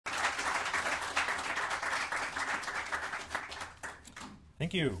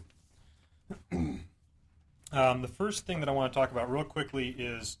Thank you. The first thing that I want to talk about real quickly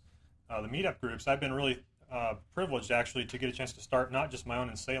is the meetup groups. I've been really privileged, actually, to get a chance to start not just my own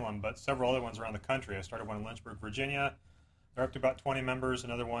in Salem, but several other ones around the country. I started one in Lynchburg, Virginia. They're up to about 20 members.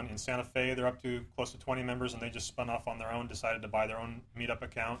 Another one in Santa Fe. They're up to close to 20 members, and they just spun off on their own, decided to buy their own meetup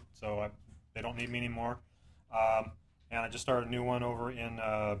account, so they don't need me anymore. And I just started a new one over in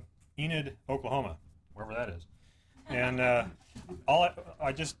Enid, Oklahoma, wherever that is. And I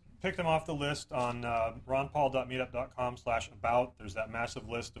just picked them off the list on ronpaul.meetup.com/about. There's that massive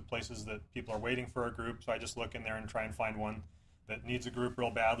list of places that people are waiting for a group, so I just look in there and try and find one that needs a group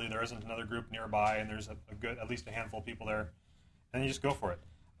real badly. There isn't another group nearby, and there's at least a handful of people there, and you just go for it.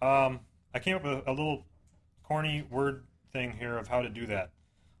 I came up with a little corny word thing here of how to do that.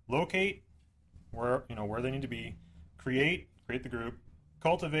 Locate where they need to be. Create the group.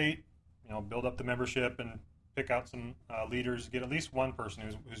 Cultivate, build up the membership and pick out some leaders. Get at least one person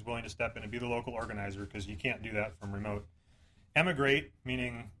who's willing to step in and be the local organizer, because you can't do that from remote. Emigrate,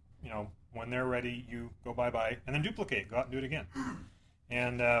 meaning when they're ready, you go bye-bye, and then duplicate. Go out and do it again.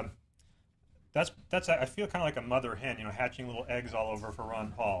 And that's I feel kind of like a mother hen, hatching little eggs all over for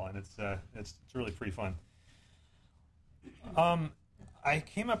Ron Paul, and it's really pretty fun. I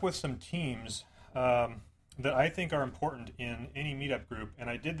came up with some teams that I think are important in any meetup group, and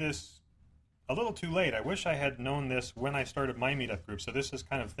I did this a little too late. I wish I had known this when I started my meetup group, so this is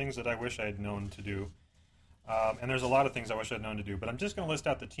kind of things that I wish I had known to do. And there's a lot of things I wish I had known to do, but I'm just going to list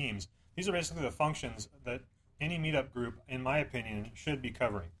out the teams. These are basically the functions that any meetup group, in my opinion, should be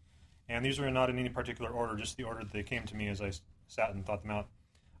covering. And these are not in any particular order, just the order that they came to me as I sat and thought them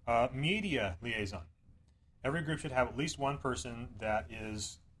out. Media liaison. Every group should have at least one person that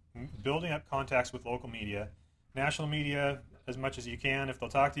is building up contacts with local media, national media as much as you can if they'll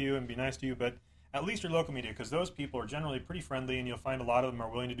talk to you and be nice to you, but at least your local media, because those people are generally pretty friendly, and you'll find a lot of them are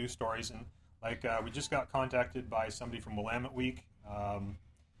willing to do stories. And we just got contacted by somebody from Willamette Week.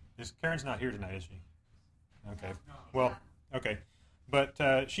 Karen's not here tonight, is she? Okay. Well, okay. But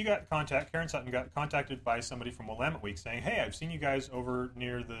Karen Sutton got contacted by somebody from Willamette Week saying, hey, I've seen you guys over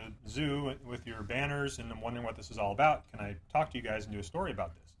near the zoo with your banners, and I'm wondering what this is all about. Can I talk to you guys and do a story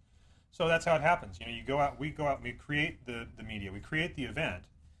about this? So that's how it happens. We go out, and we create the media. We create the event.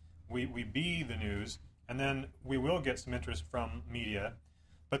 We be the news, and then we will get some interest from media.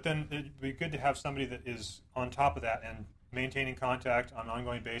 But then it'd be good to have somebody that is on top of that and maintaining contact on an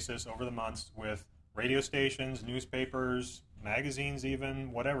ongoing basis over the months with radio stations, newspapers, magazines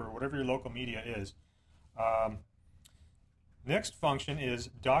even, whatever your local media is. Next function is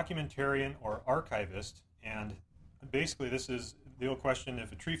documentarian or archivist, and basically this is the old question: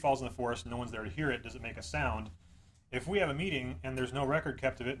 if a tree falls in the forest and no one's there to hear it, does it make a sound? If we have a meeting and there's no record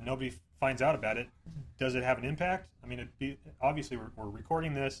kept of it and nobody finds out about it, does it have an impact? I mean, obviously we're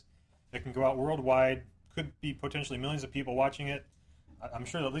recording this. It can go out worldwide. Could be potentially millions of people watching it. I'm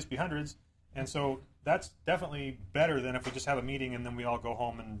sure there'll at least be hundreds. And so that's definitely better than if we just have a meeting and then we all go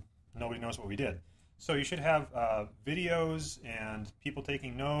home and nobody knows what we did. So you should have videos and people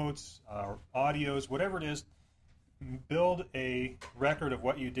taking notes, or audios, whatever it is. Build a record of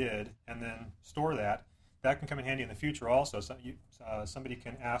what you did and then store that. That can come in handy in the future also. So somebody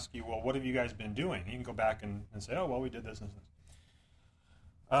can ask you, well, what have you guys been doing? You can go back and say, oh, well, we did this and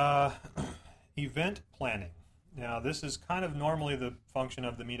this. Event planning. Now, this is kind of normally the function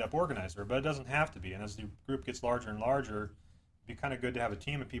of the meetup organizer, but it doesn't have to be. And as the group gets larger and larger, it'd be kind of good to have a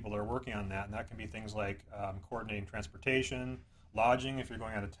team of people that are working on that. And that can be things like coordinating transportation, lodging if you're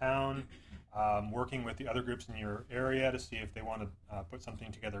going out of town, working with the other groups in your area to see if they want to put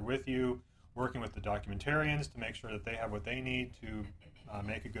something together with you, working with the documentarians to make sure that they have what they need to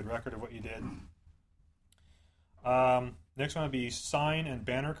make a good record of what you did. Next one would be sign and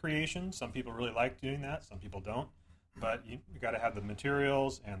banner creation. Some people really like doing that, some people don't. But you got to have the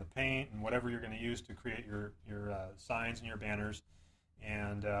materials and the paint and whatever you're going to use to create your signs and your banners.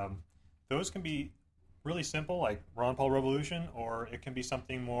 And those can be really simple, like Ron Paul Revolution, or it can be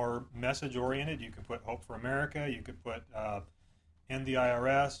something more message-oriented. You could put Hope for America, you could put End the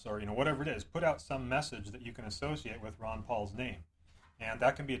IRS, or whatever it is. Put out some message that you can associate with Ron Paul's name. And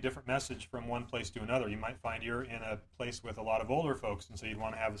that can be a different message from one place to another. You might find you're in a place with a lot of older folks, and so you'd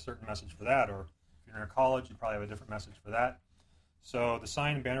want to have a certain message for that. Or if you're in a college, you'd probably have a different message for that. So the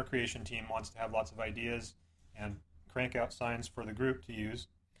sign and banner creation team wants to have lots of ideas and crank out signs for the group to use.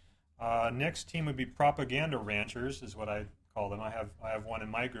 Next team would be propaganda ranchers, is what I call them. I have one in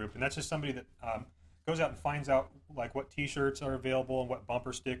my group, and that's just somebody that goes out and finds out like what T-shirts are available and what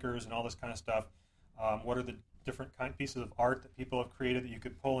bumper stickers and all this kind of stuff. What are the different pieces of art that people have created that you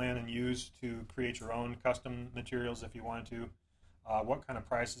could pull in and use to create your own custom materials if you wanted to. what kind of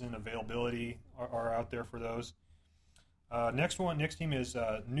prices and availability are out there for those. Next team is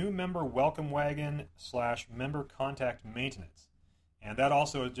new member welcome wagon / member contact maintenance. And that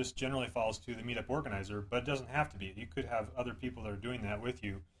also just generally falls to the meetup organizer, but it doesn't have to be. You could have other people that are doing that with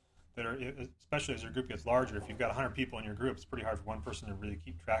you, that are, especially as your group gets larger. If you've got 100 people in your group, it's pretty hard for one person to really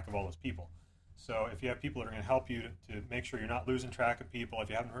keep track of all those people. So if you have people that are going to help you to make sure you're not losing track of people,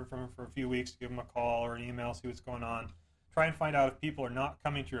 if you haven't heard from them for a few weeks, give them a call or an email, see what's going on. Try and find out if people are not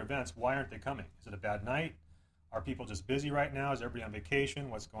coming to your events, why aren't they coming? Is it a bad night? Are people just busy right now? Is everybody on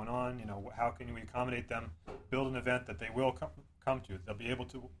vacation? What's going on? How can we accommodate them? Build an event that they will come to, they'll be able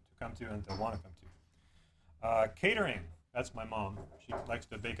to come to, and they'll want to come to. Catering, that's my mom. She likes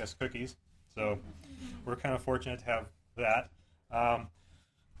to bake us cookies, so we're kind of fortunate to have that.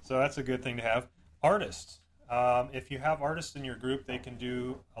 So that's a good thing to have. Artists. If you have artists in your group, they can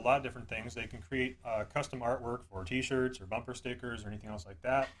do a lot of different things. They can create custom artwork for t-shirts or bumper stickers or anything else like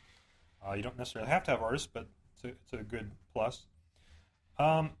that. You don't necessarily have to have artists, but it's a good plus.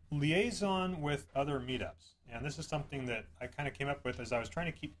 Liaison with other meetups. And this is something that I kind of came up with as I was trying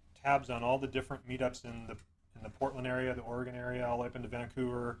to keep tabs on all the different meetups in the Portland area, the Oregon area, all the way up into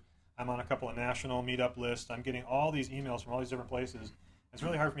Vancouver. I'm on a couple of national meetup lists. I'm getting all these emails from all these different places. It's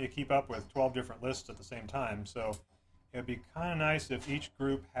really hard for me to keep up with 12 different lists at the same time. So it would be kind of nice if each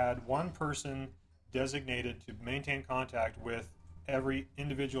group had one person designated to maintain contact with every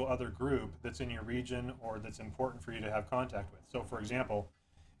individual other group that's in your region or that's important for you to have contact with. So for example,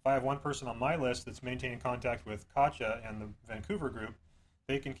 if I have one person on my list that's maintaining contact with Katja and the Vancouver group,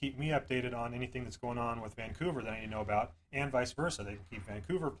 they can keep me updated on anything that's going on with Vancouver that I need to know about, and vice versa. They can keep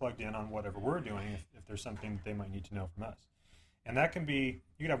Vancouver plugged in on whatever we're doing if there's something that they might need to know from us. And that can be,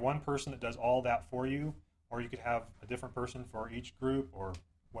 you could have one person that does all that for you, or you could have a different person for each group, or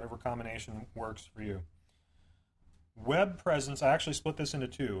whatever combination works for you. Web presence, I actually split this into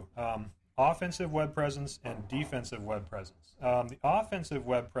two. Offensive web presence and defensive web presence. The offensive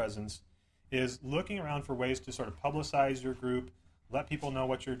web presence is looking around for ways to sort of publicize your group, let people know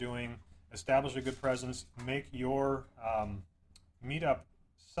what you're doing, establish a good presence, make your meetup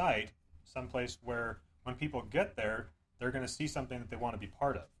site someplace where when people get there, they're going to see something that they want to be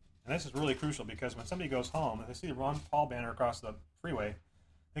part of. And this is really crucial because when somebody goes home, if they see the Ron Paul banner across the freeway,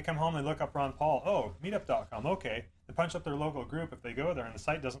 they come home, they look up Ron Paul, oh, meetup.com, okay. They punch up their local group. If they go there and the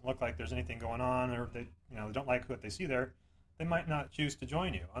site doesn't look like there's anything going on, or they don't like what they see there, they might not choose to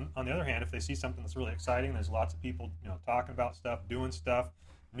join you. On the other hand, if they see something that's really exciting, there's lots of people talking about stuff, doing stuff,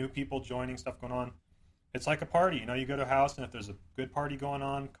 new people joining, stuff going on. It's like a party. You go to a house, and if there's a good party going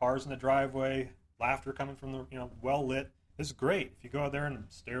on, cars in the driveway, laughter coming from the well lit, this is great. If you go out there and the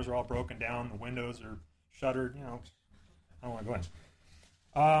stairs are all broken down, the windows are shuttered, I don't want to go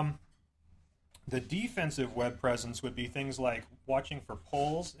in. The defensive web presence would be things like watching for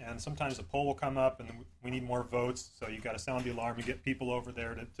polls, and sometimes a poll will come up and we need more votes, so you've got to sound the alarm and get people over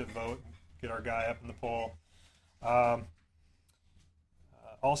there to vote and get our guy up in the poll.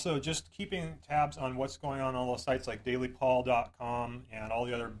 Also, just keeping tabs on what's going on all those sites like dailypaul.com and all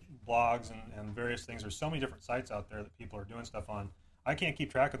the other blogs and various things. There's so many different sites out there that people are doing stuff on. I can't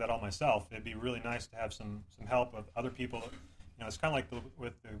keep track of that all myself. It'd be really nice to have some help of other people. It's kind of like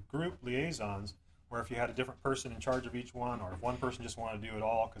with the group liaisons, where if you had a different person in charge of each one, or if one person just wanted to do it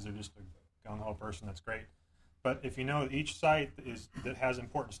all because they're just a gung-ho person, that's great. But if you know that each site that has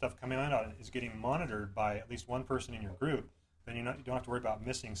important stuff coming out on it is getting monitored by at least one person in your group, then you don't have to worry about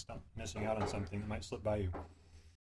missing out on something that might slip by you.